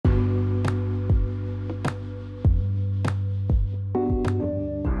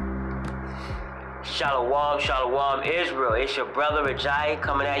Shalom, Shalom, Israel. It's your brother Rajai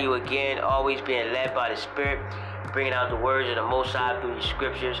coming at you again, always being led by the Spirit, bringing out the words of the Most High through the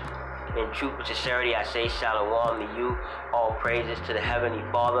Scriptures. In truth and sincerity, I say Shalom to you. All praises to the Heavenly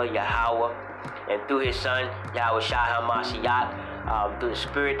Father, Yahweh, and through His Son, Yahweh Shai HaMashiach, through the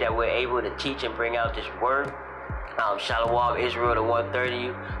Spirit that we're able to teach and bring out this word. Shalom, Israel, the 130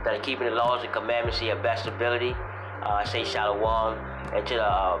 you that are keeping the laws and commandments to your best ability. I say Shalom. And to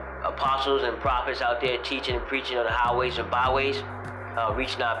the apostles and prophets out there teaching and preaching on the highways and byways,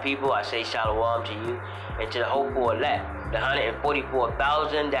 reaching our people, I say Shalom to you. And to the hopeful elect, the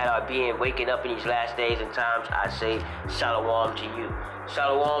 144,000 that are being waking up in these last days and times, I say Shalom to you.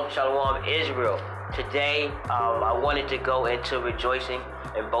 Shalom, Shalom, Israel. Today, I wanted to go into rejoicing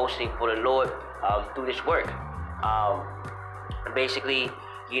and boasting for the Lord through this work. Basically,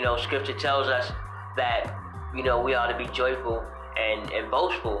 Scripture tells us that, we ought to be joyful and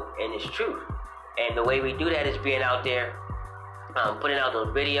boastful in His truth. And the way we do that is being out there, putting out those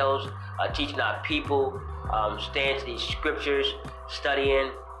videos, teaching our people, staying to these scriptures,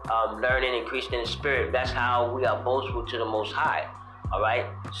 studying, learning, increasing in the spirit. That's how we are boastful to the Most High. All right.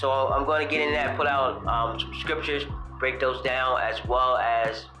 So I'm going to get into that, put out some scriptures, break those down, as well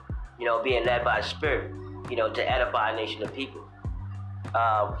as being led by the Spirit, to edify a nation of people.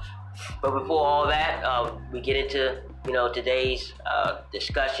 But before all that, we get into today's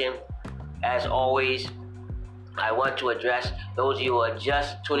discussion. As always, I want to address those of you who are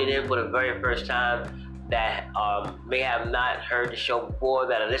just tuning in for the very first time that may have not heard the show before,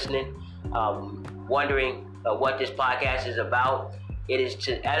 that are listening, wondering what this podcast is about. It is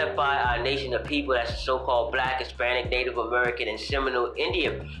to edify our nation of people, that's the so-called Black, Hispanic, Native American, and Seminole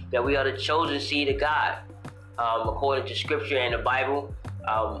Indian, that we are the chosen seed of God. According to Scripture and the Bible,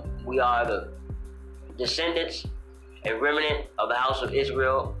 we are the descendants and remnant of the house of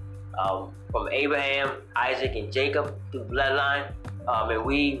Israel, from Abraham, Isaac, and Jacob through bloodline, and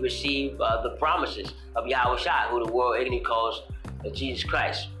we receive the promises of Yahweh Shai, who the world ignorantly calls Jesus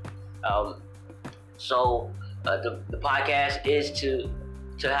Christ. So the podcast is to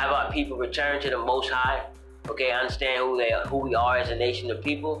have our people return to the Most High, understand who we are as a nation of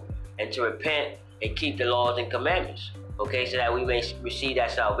people, and to repent and keep the laws and commandments, so that we may receive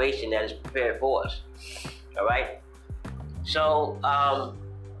that salvation that is prepared for us. All right. So I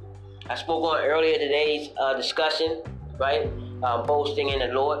spoke on earlier today's discussion, right? Boasting in the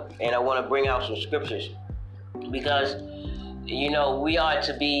Lord, and I want to bring out some scriptures because we are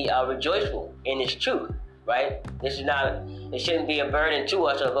to be rejoiceful in this truth, right? It shouldn't be a burden to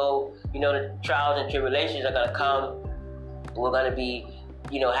us, although the trials and tribulations are going to come. We're going to be,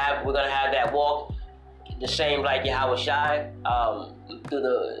 we're going to have that walk the same like Yahweh Shai, through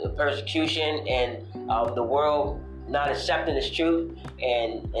the persecution and the world not accepting this truth,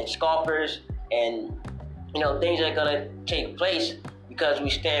 and scoffers, and things are going to take place because we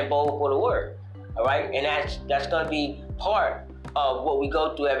stand bold for the word. All right, and that's going to be part of what we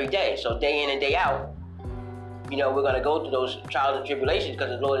go through every day. So day in and day out, we're going to go through those trials and tribulations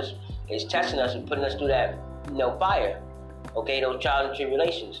because the Lord is testing us and putting us through that fire. Those trials and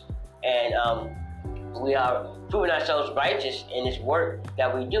tribulations, and we are proving ourselves righteous in this work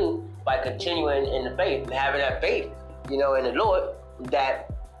that we do by continuing in the faith and having that faith, in the Lord, that,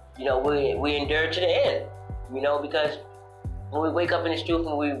 we endure to the end, because when we wake up in this truth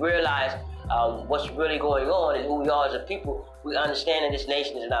and we realize what's really going on and who we are as a people, we understand that this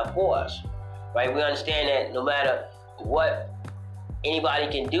nation is not for us, right? We understand that no matter what anybody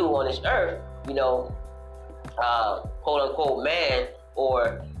can do on this earth, quote unquote man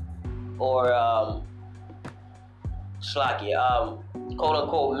or quote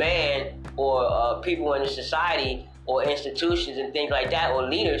unquote man or people in the society or institutions and things like that, or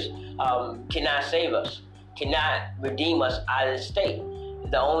leaders, cannot save us, cannot redeem us out of the state.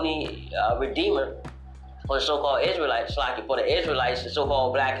 The only redeemer for the so-called Israelites, for the Israelites, the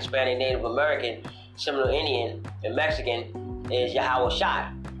so-called Black, Hispanic, Native American, Seminole Indian, and Mexican, is Yahweh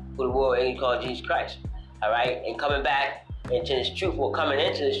Shai, who the world ignorantly calls Jesus Christ. All right, and coming back into this truth, or coming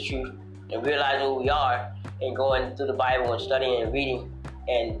into this truth, and realizing who we are, and going through the Bible and studying and reading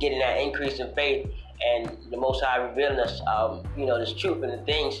and getting that increase in faith, and the Most High revealing us, this truth and the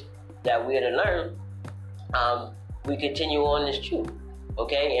things that we are to learn, we continue on this truth,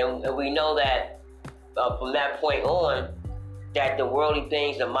 and we know that from that point on, that the worldly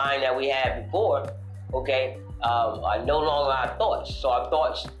things, the mind that we had before, are no longer our thoughts. So our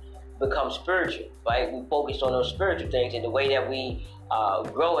thoughts become spiritual, right? We focus on those spiritual things, and the way that we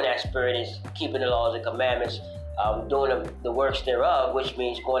grow in that spirit is keeping the laws and commandments, doing the works thereof, which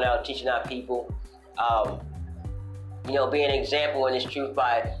means going out teaching our people, being an example in this truth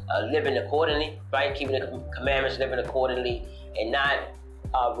by living accordingly, right? Keeping the commandments, living accordingly, and not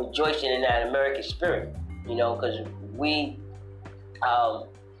rejoicing in that American spirit, because we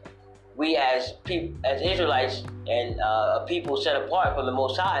as people, as Israelites and a people set apart from the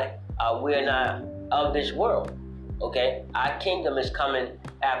Most High, we are not of this world. Okay, our kingdom is coming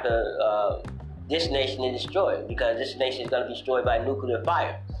after this nation is destroyed, because this nation is going to be destroyed by nuclear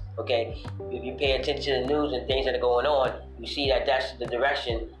fire. Okay, if you pay attention to the news and things that are going on, you see that that's the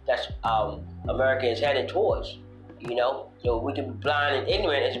direction that's America is headed towards. So we can be blind and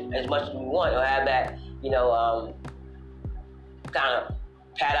ignorant as much as we want, or have that, kind of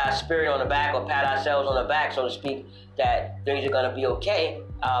pat our spirit on the back or pat ourselves on the back, so to speak, that things are going to be okay.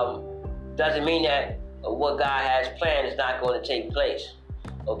 Doesn't mean that what God has planned is not going to take place.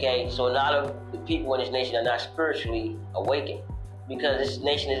 Okay, so a lot of the people in this nation are not spiritually awakened, because this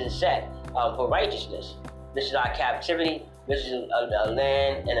nation isn't set for righteousness. This is our captivity. This is a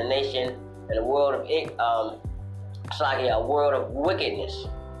land and a nation and a world of it's like a world of wickedness.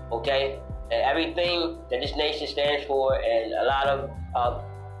 Okay, and everything that this nation stands for, and a lot of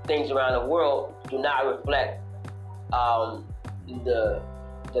things around the world, do not reflect the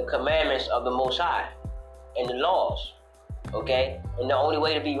commandments of the Most High and the laws. Okay, and the only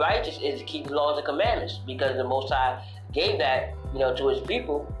way to be righteous is to keep the laws and commandments, because the Most High gave that, to His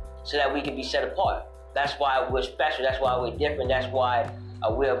people, so that we can be set apart. That's why we're special. That's why we're different. That's why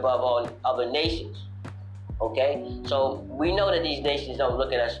we're above all other nations. Okay, so we know that these nations don't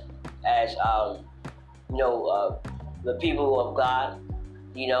look at us as the people of God,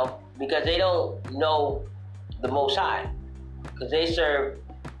 because they don't know the Most High, because they serve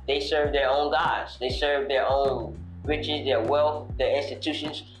their own gods. They serve their own riches, their wealth, their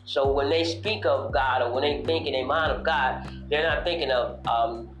institutions. So when they speak of God, or when they think in their mind of God, they're not thinking of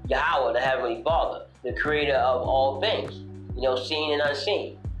Yahweh, the Heavenly Father, the creator of all things, seen and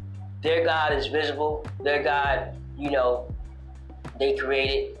unseen. Their God is visible. Their God, they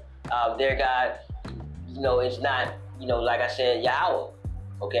created. Their God, is not, like I said, Yahweh.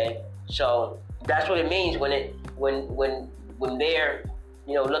 Okay, so that's what it means when they're,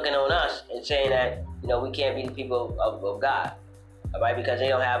 looking on us and saying that, we can't be the people of God, all right, because they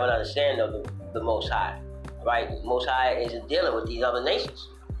don't have an understanding of the Most High, all right? Most High isn't dealing with these other nations,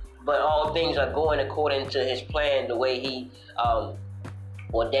 but all things are going according to His plan, the way He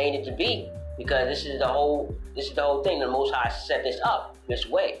ordained it to be, because this is the whole thing. The Most High set this up this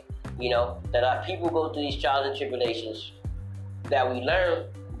way, that our people go through these trials and tribulations, that we learn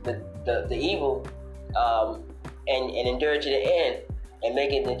the evil and endure to the end, and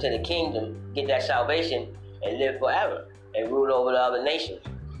make it into the kingdom, get that salvation, and live forever, and rule over the other nations.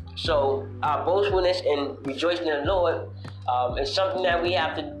 So our boastfulness and rejoicing in the Lord is something that we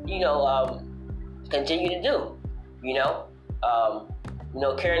have to, continue to do.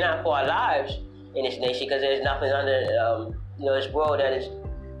 Caring out for our lives in this nation, because there's nothing under, this world that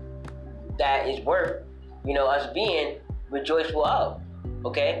is worth, us being rejoiceful of.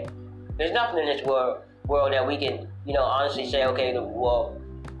 Okay, there's nothing in this world that we can, honestly say, okay, well,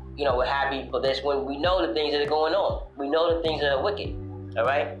 we're happy for this, when we know the things that are going on. We know the things that are wicked. All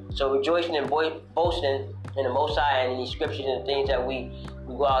right. So rejoicing and boasting in the Most High and in these scriptures and the things that we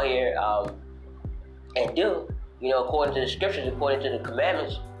go out here and do, according to the scriptures, according to the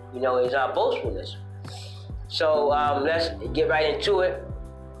commandments, is our boastfulness. So let's get right into it.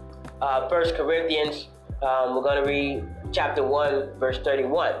 1 Corinthians, we're going to read chapter 1, verse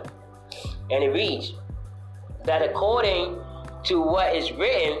 31. And it reads, that according to what is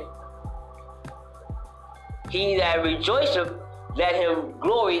written, he that rejoiceth, let him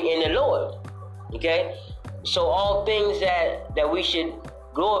glory in the Lord. Okay? So all things that we should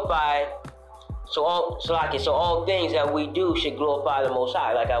glorify, so all things that we do should glorify the Most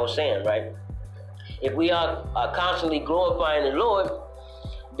High, like I was saying, right? If we are constantly glorifying the Lord,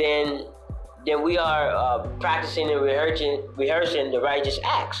 then we are practicing and rehearsing the righteous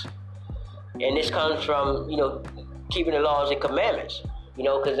acts. And this comes from, keeping the laws and commandments,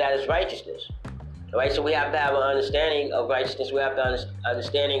 because that is righteousness. All right, so we have to have an understanding of righteousness. We have to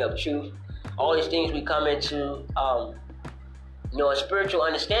understanding of truth. All these things we come into, a spiritual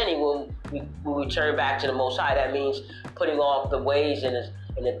understanding when we return back to the Most High. That means putting off the ways and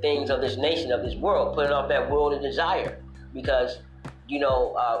the things of this nation, of this world, putting off that worldly desire, because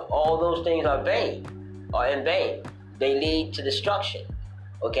all those things are in vain. They lead to destruction.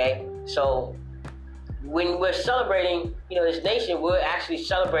 Okay, so when we're celebrating, this nation, we're actually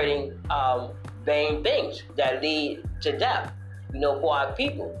celebrating vain things that lead to death, for our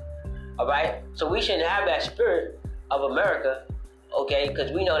people. All right, so we shouldn't have that spirit of America, okay?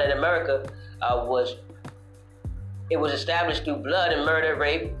 Because we know that America was it was established through blood and murder,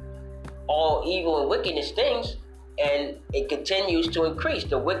 rape, all evil and wickedness things, and it continues to increase.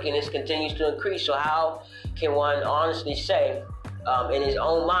 The wickedness continues to increase. So how can one honestly say, in his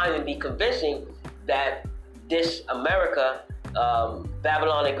own mind, and be convincing that this America,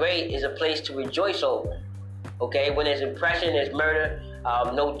 Babylon the Great, is a place to rejoice over? Okay, when there's oppression, there's murder,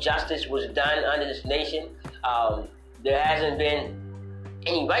 no justice was done under this nation. There hasn't been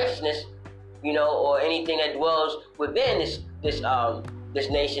any righteousness, or anything that dwells within this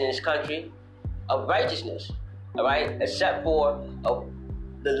nation, this country, of righteousness. All right, except for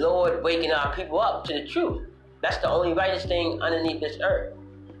the Lord waking our people up to the truth. That's the only righteous thing underneath this earth,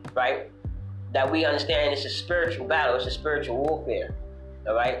 right? That we understand it's a spiritual battle, it's a spiritual warfare.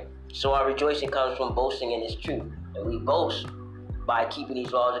 All right. So our rejoicing comes from boasting in this truth, and we boast by keeping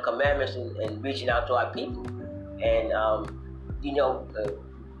these laws and commandments and reaching out to our people, and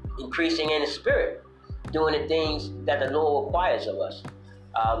increasing in the spirit, doing the things that the Lord requires of us,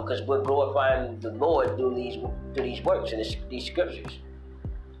 because we're glorifying the Lord through these works and these scriptures.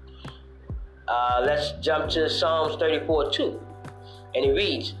 Let's jump to Psalms 34:2, and it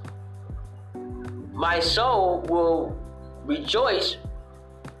reads, "My soul will rejoice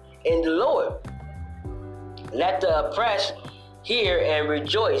in the Lord. Let the oppressed hear and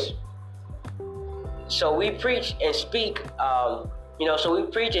rejoice." So we preach and speak,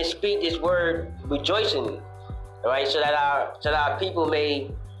 this word rejoicingly, all right, so that our people may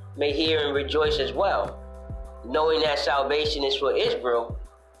hear and rejoice as well, knowing that salvation is for Israel,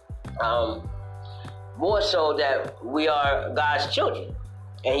 more so that we are God's children,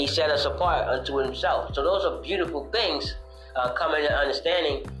 and He set us apart unto Himself. So those are beautiful things. Coming to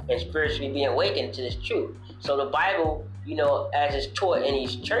understanding and spiritually being awakened to this truth. So the Bible, as it's taught in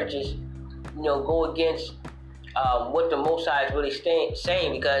these churches, go against what the Most High is really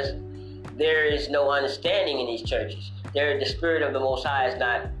saying, because there is no understanding in these churches. The Spirit of the Most High is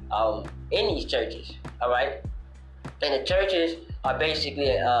not in these churches, all right? And the churches are basically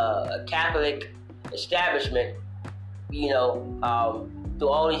a Catholic establishment, through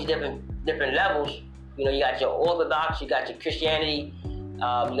all these different levels. You got your Orthodox, you got your Christianity,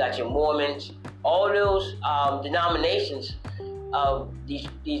 you got your Mormons. All those denominations of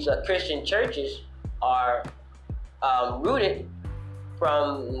these Christian churches are rooted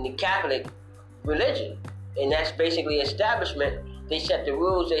from the Catholic religion, and that's basically establishment. They set the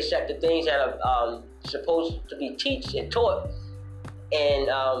rules, they set the things that are supposed to be taught and taught, and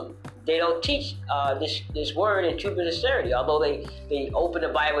they don't teach this word in truth and sincerity. Although they open the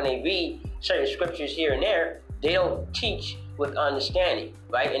Bible and they read certain scriptures here and there, they don't teach with understanding,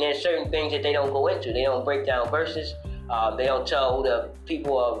 right? And there's certain things that they don't go into. They don't break down verses. They don't tell who the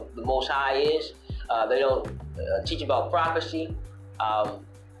people of the Most High is. They don't teach about prophecy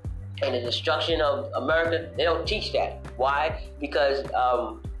and the destruction of America. They don't teach that. Why? Because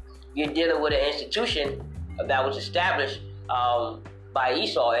you're dealing with an institution that was established by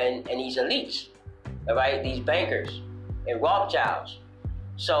Esau and these elites, all right? These bankers and Rothschilds.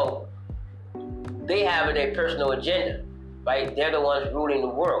 So they have their personal agenda, right? They're the ones ruling the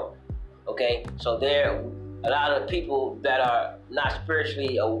world, okay? So a lot of people that are not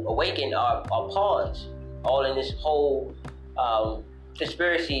spiritually awakened are pawns, all in this whole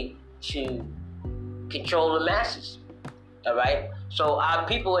conspiracy to control the masses, all right? So our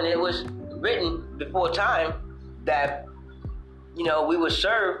people, and it was written before time that, we would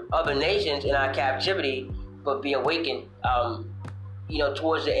serve other nations in our captivity, but be awakened,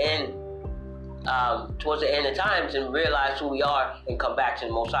 towards the end of times, and realize who we are and come back to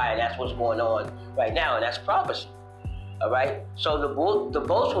the Most High. And that's what's going on right now, and that's prophecy. All right. So the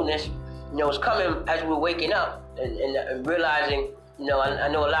boastfulness, is coming as we're waking up and realizing. I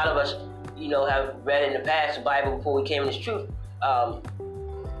know a lot of us, have read in the past the Bible before we came in this truth.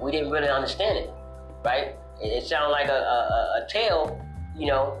 We didn't really understand it, right? It sounded like a tale,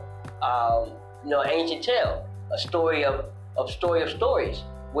 ancient tale, a story of stories,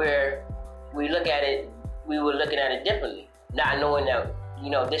 where we were looking at it differently, not knowing that,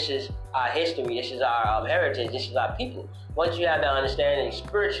 this is our history, this is our heritage, this is our people. Once you have that understanding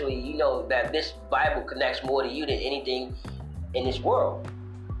spiritually, you know that this Bible connects more to you than anything in this world,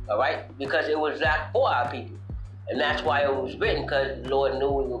 all right? Because it was that for our people. And that's why it was written, because the Lord knew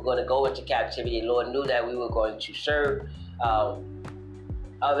we were going to go into captivity. The Lord knew that we were going to serve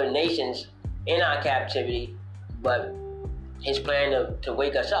other nations in our captivity, but His plan to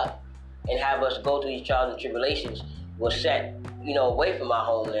wake us up and have us go through these trials and tribulations was set, away from our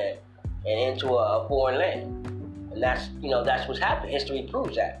homeland and into a foreign land. And that's what's happened. History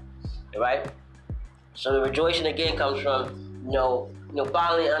proves that, right? So the rejoicing again comes from,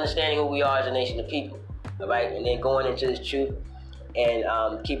 finally understanding who we are as a nation of people. all right, and then going into this truth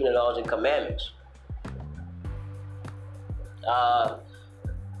and keeping the laws and commandments.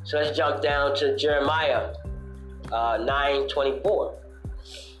 So let's jump down to Jeremiah 9:24,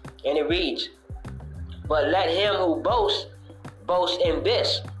 and it reads, "But let him who boasts boast in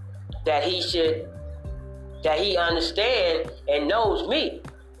this, that he understand and knows me,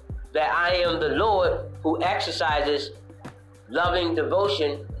 that I am the Lord who exercises loving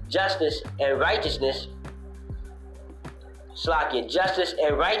devotion, justice and righteousness, justice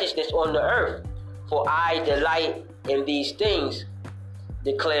and righteousness on the earth, for I delight in these things,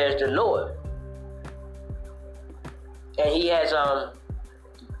 declares the Lord." And he has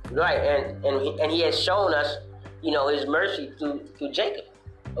and he has shown us, his mercy through Jacob.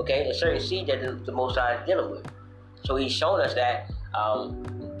 Okay, a certain seed that the Most High is dealing with. So he's shown us that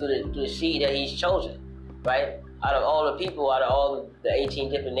through the seed that he's chosen, right? Out of all the people, out of all the 18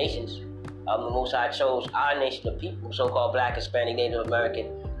 different nations, the Most High chose our nation of people, so-called Black, Hispanic, Native American,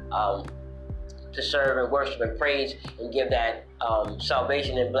 to serve and worship and praise and give that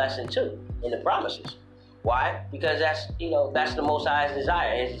salvation and blessing too in the promises. Why? Because that's the Most High's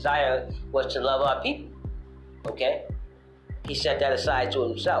desire. His desire was to love our people. Okay? He set that aside to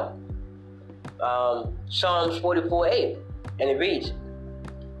himself. Psalms 44:8, and it reads,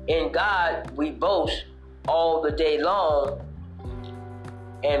 "In God we boast all the day long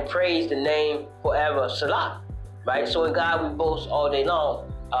and praise the name forever, Salah." Right? So in God we boast all day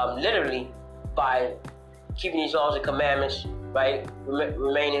long, literally by keeping these laws and commandments, right?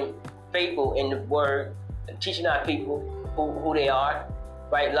 Remaining faithful in the word, teaching our people who they are,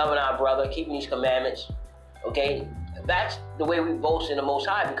 right? Loving our brother, keeping these commandments, okay? That's the way we boast in the Most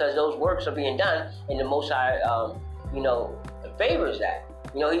High, because those works are being done, and the Most High, favors that.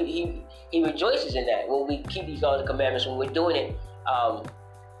 He rejoices in that when we keep these laws and commandments, when we're doing it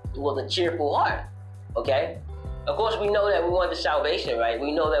with a cheerful heart, okay? Of course, we know that we want the salvation, right?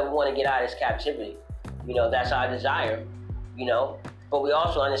 We know that we want to get out of this captivity. That's our desire, but we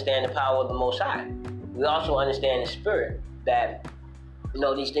also understand the power of the Most High. We also understand the spirit that,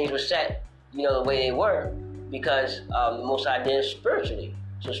 these things were set, the way they were, because the Most High did it spiritually.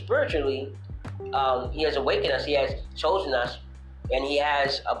 So spiritually, he has awakened us, he has chosen us, and he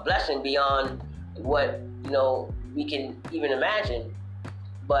has a blessing beyond what, we can even imagine.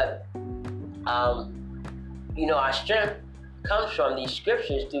 But, our strength comes from these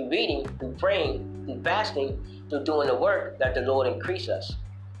scriptures through reading, through praying, through fasting, through doing the work that the Lord increase us.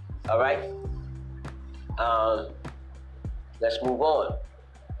 All right? Let's move on.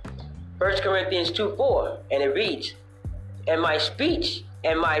 1 Corinthians 2:4, and it reads, "And my speech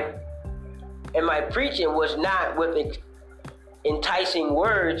and my preaching was not with enticing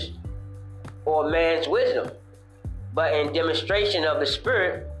words or man's wisdom, but in demonstration of the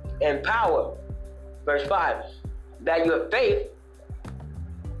Spirit and power." Verse 5, that your faith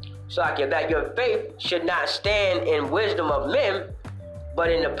should not stand in wisdom of men, but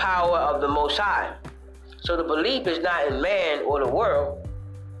in the power of the Most High. So the belief is not in man or the world,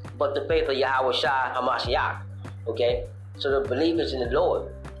 but the faith of Yahweh Shai HaMashiach. Okay? So the belief is in the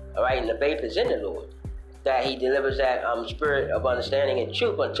Lord. All right? And the faith is in the Lord. That he delivers that spirit of understanding and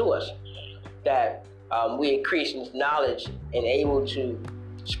truth unto us. That we increase in knowledge and able to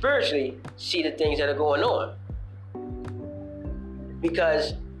spiritually see the things that are going on.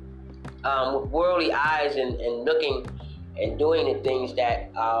 Because with worldly eyes and looking and doing the things that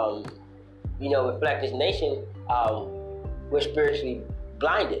reflect this nation, we're spiritually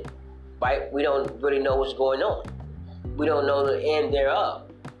blinded, right? We don't really know what's going on. We don't know the end thereof.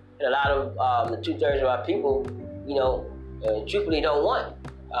 And a lot of the 2/3 of our people, truthfully don't want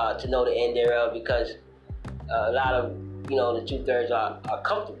to know the end thereof, because a lot of the 2/3 are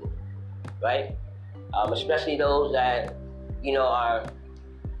comfortable, right? Especially those that are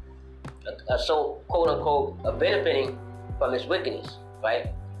so quote unquote benefiting from this wickedness,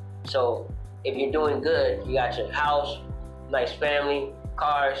 right? So if you're doing good, you got your house, nice family,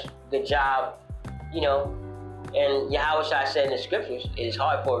 cars, good job, and Yahweh Shai said in the scriptures, it is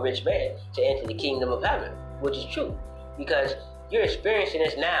hard for a rich man to enter the kingdom of heaven, which is true, because you're experiencing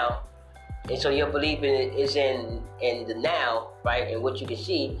this now, and so your belief is in the now, right, and what you can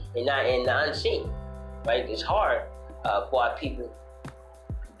see, and not in the unseen, right? It's hard for our people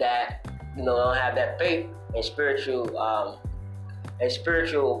that don't have that faith and spiritual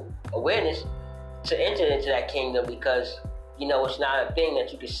awareness to enter into that kingdom, because it's not a thing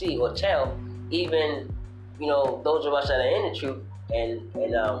that you can see or tell. Even those of us that are in the truth and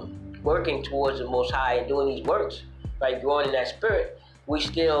working towards the Most High and doing these works, right, growing in that spirit, we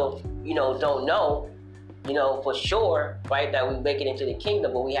still don't know for sure, right, that we make it into the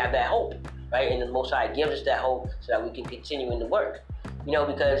kingdom, but we have that hope. right? And the Most High gives us that hope so that we can continue in the work.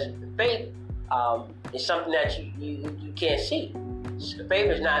 Because faith is something that you can't see. Faith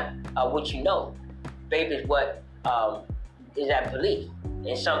is not what you know. Faith is what is that belief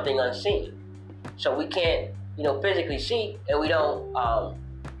in something unseen. So we can't, physically see, and we don't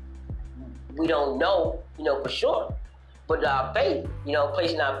know, for sure. But our faith,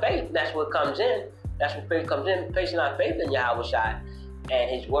 placing our faith, that's what comes in. That's what faith comes in, placing our faith in Yahweh Shai and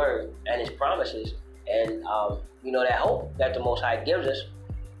His Word and His promises. And, that hope that the Most High gives us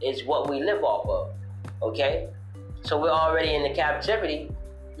is what we live off of, okay? So we're already in the captivity,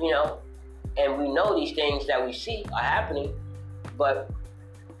 and we know these things that we see are happening, but,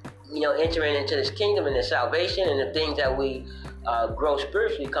 entering into this kingdom and the salvation and the things that we grow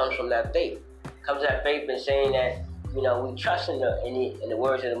spiritually comes from that faith. Comes that faith in saying that, we trust in the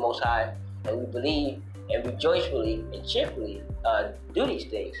words of the Most High, and we believe and rejoicefully and cheerfully do these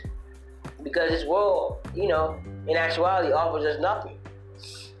things. Because this world, in actuality offers us nothing.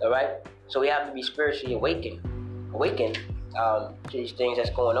 All right? So we have to be spiritually awakened to these things that's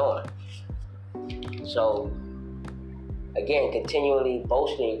going on. So, again, continually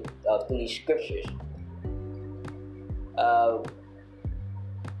boasting through these scriptures.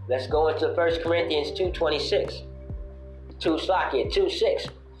 Let's go into 1 Corinthians 2:26. 2:6.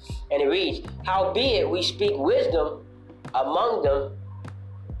 And it reads, "Howbeit we speak wisdom among them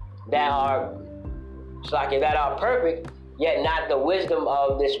that are perfect, yet not the wisdom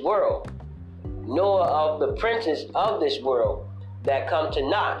of this world, nor of the princes of this world that come to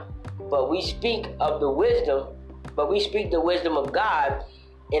naught. But we speak the wisdom of God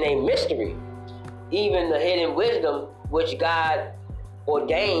in a mystery, even the hidden wisdom which God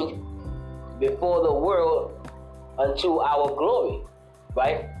ordained before the world unto our glory."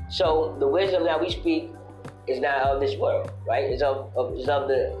 Right? So the wisdom that we speak is not of this world, right? It's of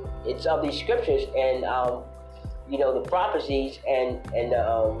these scriptures and the prophecies and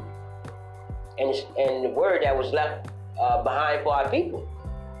the word that was left behind for our people,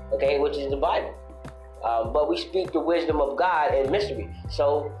 okay, which is the Bible. But we speak the wisdom of God in mystery.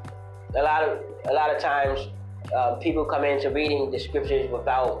 So a lot of times people come into reading the scriptures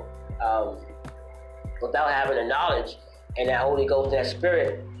without having the knowledge and that Holy Ghost, that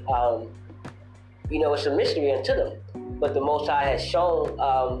Spirit. It's a mystery unto them. But the Most High has shown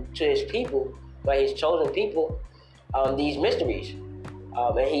to His people, by His chosen people, these mysteries.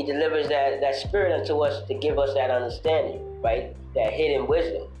 And He delivers that Spirit unto us to give us that understanding, right? That hidden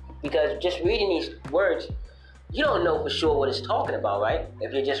wisdom. Because just reading these words, you don't know for sure what it's talking about, right?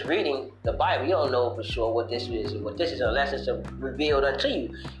 If you're just reading the Bible, you don't know for sure what this is unless it's revealed unto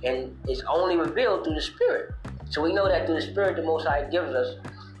you. And it's only revealed through the Spirit. So we know that through the Spirit, the Most High gives us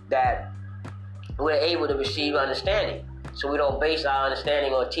that we're able to receive understanding. So we don't base our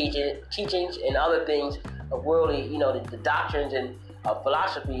understanding on teachings and other things of worldly, the doctrines and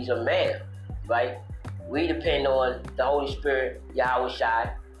philosophies of man, right? We depend on the Holy Spirit, Yahweh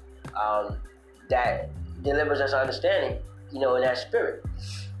Shai, that delivers us understanding, in that Spirit.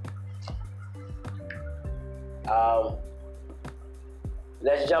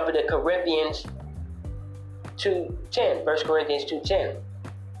 Let's jump into Corinthians 2:10, 1 Corinthians 2:10.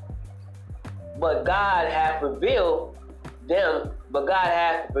 But God hath revealed them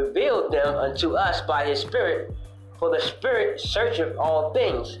unto us by His Spirit, for the Spirit searcheth all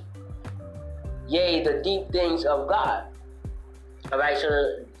things, yea, the deep things of God. All right, so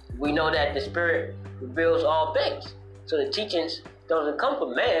we know that the Spirit reveals all things. So the teachings doesn't come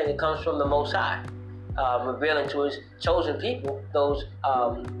from man; it comes from the Most High, revealing to His chosen people, those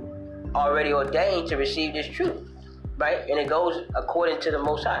already ordained to receive this truth. Right? And it goes according to the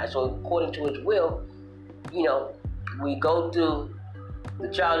Most High. So according to His will, we go through the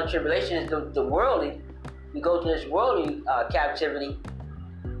trials and tribulations, the worldly, we go through this worldly captivity,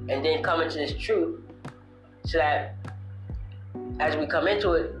 and then come into this truth, so that as we come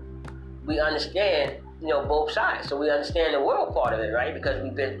into it, we understand, both sides. So we understand the world part of it, right? Because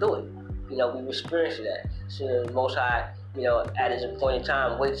we've been through it. We've experienced that. So the Most High, at His appointed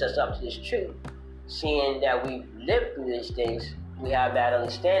time, wakes us up to this truth. Seeing that we've lived through these things, we have that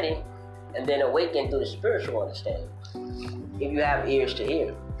understanding, and then awaken through the spiritual understanding. If you have ears to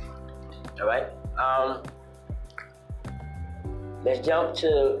hear. All right? Let's jump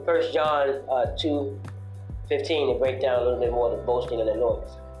to 1 John 2:15 and break down a little bit more the boasting of the Lord.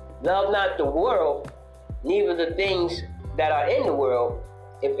 "Love not the world, neither the things that are in the world.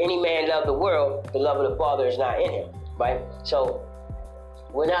 If any man love the world, the love of the Father is not in him." Right? So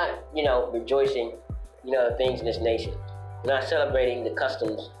we're not, rejoicing, the things in this nation. We're not celebrating the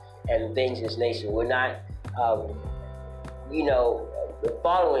customs and things in this nation. We're not,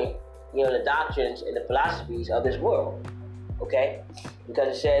 following the doctrines and the philosophies of this world. Okay,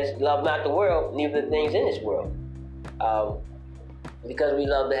 because it says, "Love not the world, neither the things in this world." Because we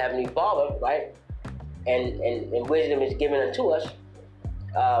love the Heavenly Father, right? And wisdom is given unto us,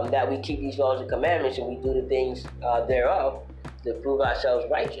 that we keep these laws and commandments and we do the things thereof to prove ourselves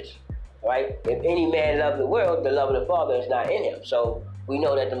righteous, right? If any man love the world, the love of the Father is not in him. So we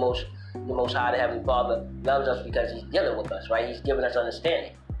know that the Most High, the Heavenly Father, loves us because He's dealing with us, right? He's giving us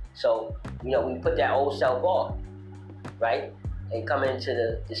understanding. So we put that old self off, right, and come into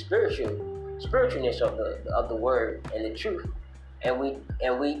the spiritualness of the Word and the truth, and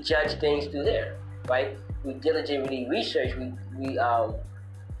we judge things through there, right? We diligently research. We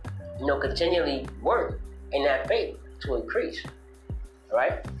continually work in that faith to increase. All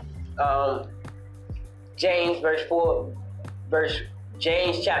right. James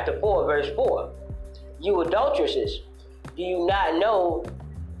chapter 4, verse 4. You adulteresses, do you not know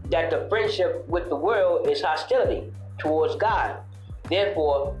that the friendship with the world is hostility towards God?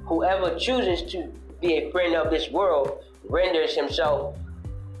 Therefore, whoever chooses to be a friend of this world renders himself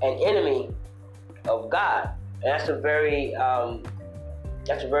an enemy of God. And that's a very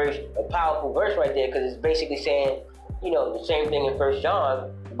powerful verse right there, because it's basically saying, the same thing in 1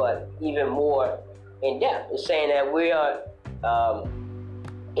 John, but even more in depth. It's saying that we are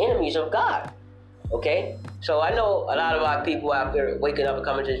enemies of God. Okay, so I know a lot of our people out there waking up and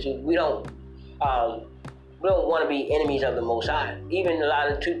coming to the truth. We don't want to be enemies of the Most High. Even a lot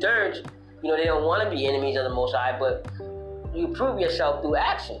of 2/3, they don't want to be enemies of the Most High, but you prove yourself through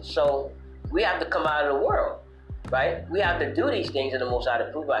action. So we have to come out of the world, right? We have to do these things in the Most High to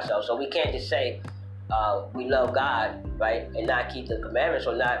prove ourselves. So we can't just say we love God, right, and not keep the commandments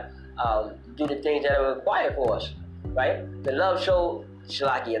or not do the things that are required for us, right? The love showed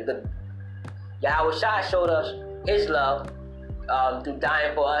Shalakia. Yahweh Shai showed us His love through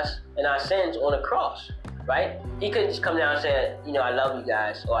dying for us and our sins on the cross, right? He couldn't just come down and say, I love you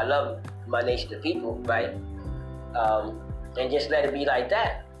guys, or I love my nation of people, right? And just let it be like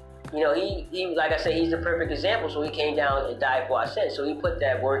that. He like I said, He's the perfect example, so He came down and died for our sins. So He put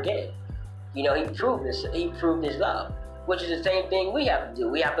that work in. He proved this. He proved His love, which is the same thing we have to do.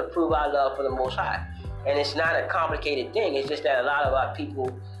 We have to prove our love for the Most High. And it's not a complicated thing. It's just that a lot of our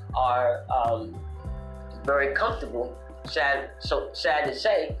people are very comfortable, sad to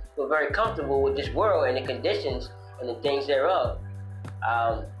say, but very comfortable with this world and the conditions and the things thereof,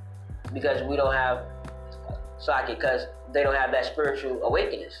 because we don't have because they don't have that spiritual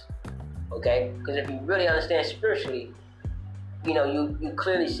awakeness. Okay, because if you really understand spiritually, you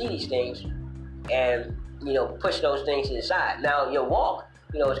clearly see these things and push those things to the side. Now your walk,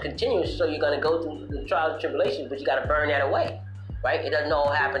 is continuous, so you're going to go through the trials and tribulations, but you got to burn that away. Right? It doesn't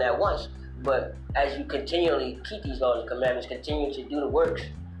all happen at once, but as you continually keep these laws and commandments, continue to do the works,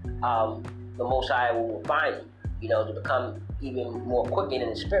 the Most High will refine you, to become even more quickened in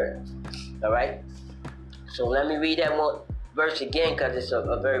the spirit. All right? So let me read that one verse again, because it's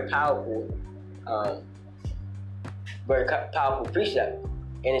a very powerful precept.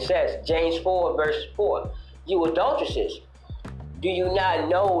 And it says, James 4, verse 4, you adulteresses, do you not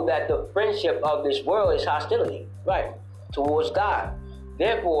know that the friendship of this world is hostility, right, towards God?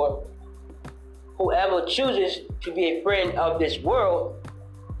 Therefore, whoever chooses to be a friend of this world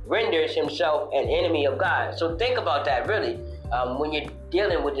renders himself an enemy of God. So think about that, really. When you're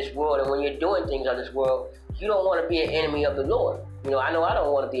dealing with this world and when you're doing things of this world, you don't want to be an enemy of the Lord. I know I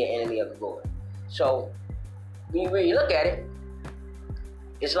don't want to be an enemy of the Lord. So when you really look at it,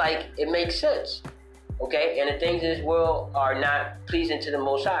 it's like it makes sense. Okay, and the things in this world are not pleasing to the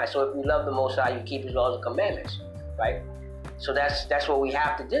Most High. So if you love the Most High, you keep His laws and commandments, right? So that's what we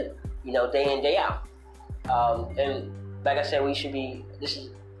have to do, day in, day out. And like I said, we should be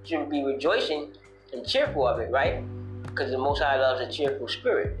rejoicing and cheerful of it, right? Because the Most High loves a cheerful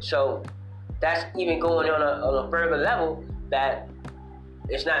spirit. So that's even going on a further level, that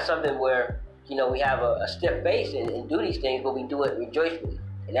it's not something where we have a stiff face and do these things, but we do it rejoicefully.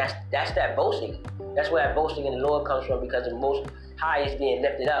 And that's that boasting. That's where that boasting in the Lord comes from, because the Most High is being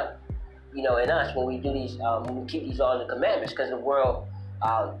lifted up, in us when we do these, when we keep these laws and commandments, because the world,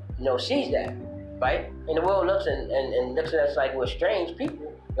 sees that, right? And the world looks and looks at us like we're strange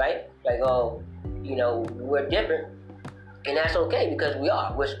people, right? Like, we're different, and that's okay, because we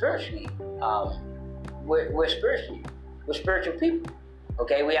are. We're spiritually, we're spiritual people.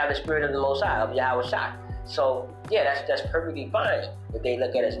 Okay, we have the spirit of the Most High, of Yahweh Shai. So yeah, that's perfectly fine if they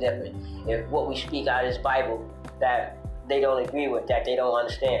look at us different. If what we speak out of this Bible that they don't agree with, that they don't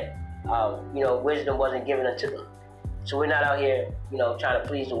understand, wisdom wasn't given unto them. So we're not out here, trying to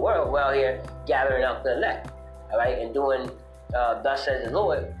please the world. We're out here gathering up the elect, all right, and doing thus says the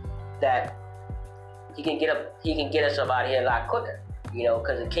Lord, that he can get us up out of here a lot quicker,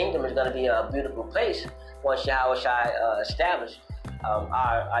 because the kingdom is going to be a beautiful place once Yahweh Shai established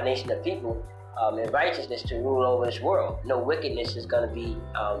our nation of people in righteousness to rule over this world. No wickedness is going to be,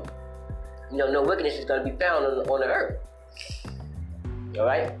 no wickedness is going to be found on the earth. All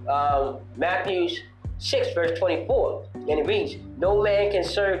right, Matthew 6 verse 24, and it reads, "No man can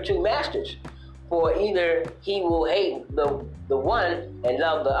serve two masters, for either he will hate the one and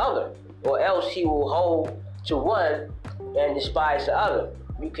love the other, or else he will hold to one and despise the other.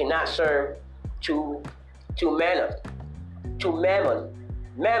 You cannot serve two mammon,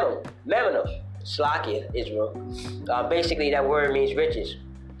 Slakia, Israel." Basically, that word means riches.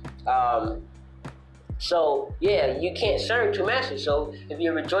 So yeah, you can't serve two masters. So if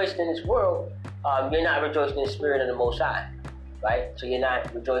you're rejoicing in this world, you're not rejoicing in the spirit of the Most High, right? So you're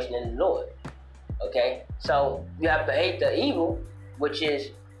not rejoicing in the Lord. Okay, so you have to hate the evil, which is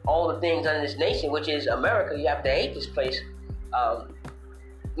all the things under this nation, which is America. You have to hate this place,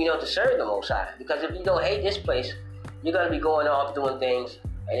 to serve the Most High. Because if you don't hate this place, you're gonna be going off doing things,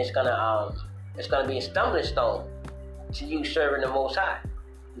 and it's gonna be a stumbling stone to you serving the Most High,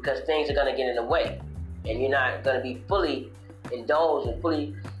 because things are gonna get in the way, and you're not gonna be fully indulged and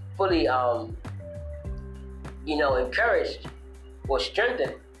fully encouraged or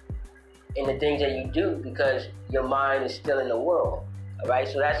strengthened in the things that you do, because your mind is still in the world. All right,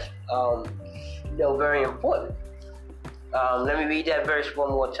 so that's very important. Let me read that verse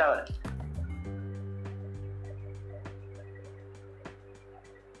one more time.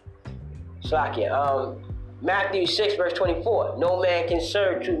 Slakia. Matthew 6 verse 24. "No man can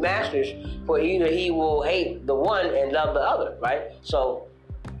serve two masters, for either he will hate the one and love the other." Right? So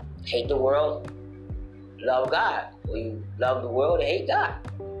hate the world, love God. Or you love the world and hate God.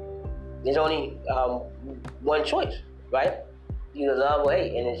 There's only one choice, right? Either love or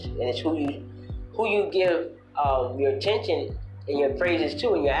hate, and it's who you give your attention and your praises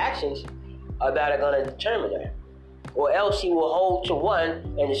to, and your actions that are going to determine that. Or else he will hold to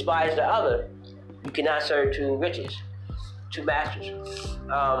one and despise the other. You cannot serve two masters.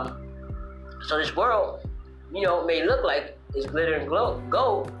 So this world, may look like it's glitter and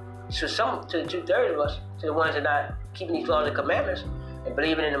gold to 2/3 of us, to the ones that are not keeping these laws and commandments and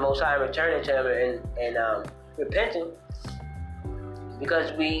believing in the Most High and returning to Him and repenting.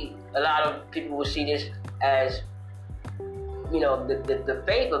 Because a lot of people will see this as, the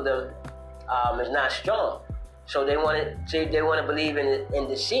faith of them is not strong. So they want to believe in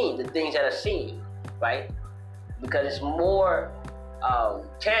the seen, the things that are seen, right? Because it's more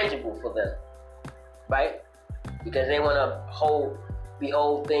tangible for them, right? Because they want to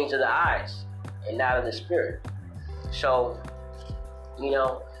behold things of the eyes and not of the spirit. So,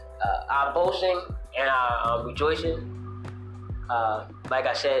 our boasting and our rejoicing, like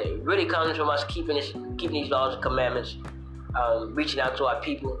I said, it really comes from us keeping these laws and commandments, reaching out to our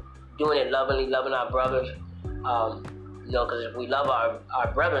people, doing it lovingly, loving our brothers. Because if we love our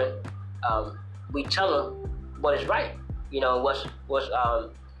brethren, we tell them what is right. What's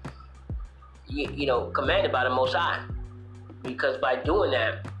commanded by the Most High. Because by doing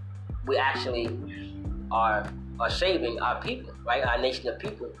that, we actually are saving our people, right? Our nation of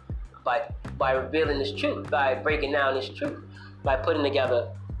people, by revealing this truth, by breaking down this truth, by putting together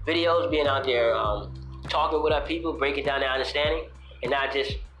videos, being out there talking with our people, breaking down their understanding, and not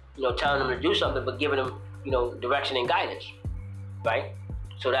just telling them to do something, but giving them direction and guidance, right?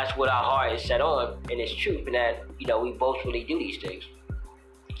 So that's what our heart is set on, and it's truth, and that we boastfully do these things.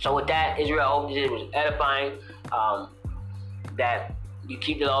 So with that, Israel, I hope this was edifying. That you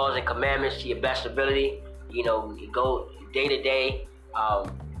keep the laws and commandments to your best ability. You go day to day.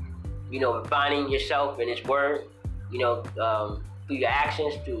 Refining yourself in His Word. Through your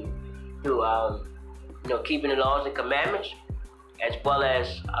actions, through keeping the laws and commandments, as well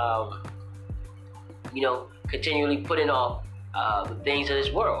as continually putting off the things of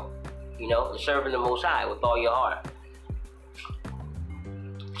this world. And serving the Most High with all your heart.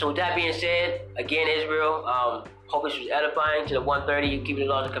 So with that being said, again, Israel, hope this was edifying. To the 130, you keeping the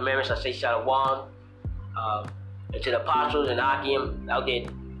laws and commandments, I say Shalom. And to the apostles and Akim out there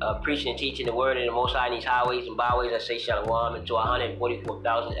preaching and teaching the word of the Most High in these highways and byways, I say Shalom. And to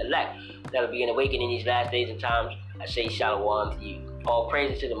 144,000 elect that'll be an awakening in these last days and times, I say Shalom to you. All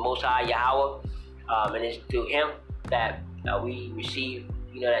praises to the Most High Yahweh, and it's through Him that we receive,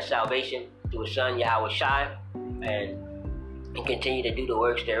 that salvation through His Son Yahweh Shai, and continue to do the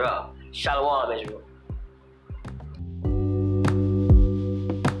works thereof. Shalom, Israel.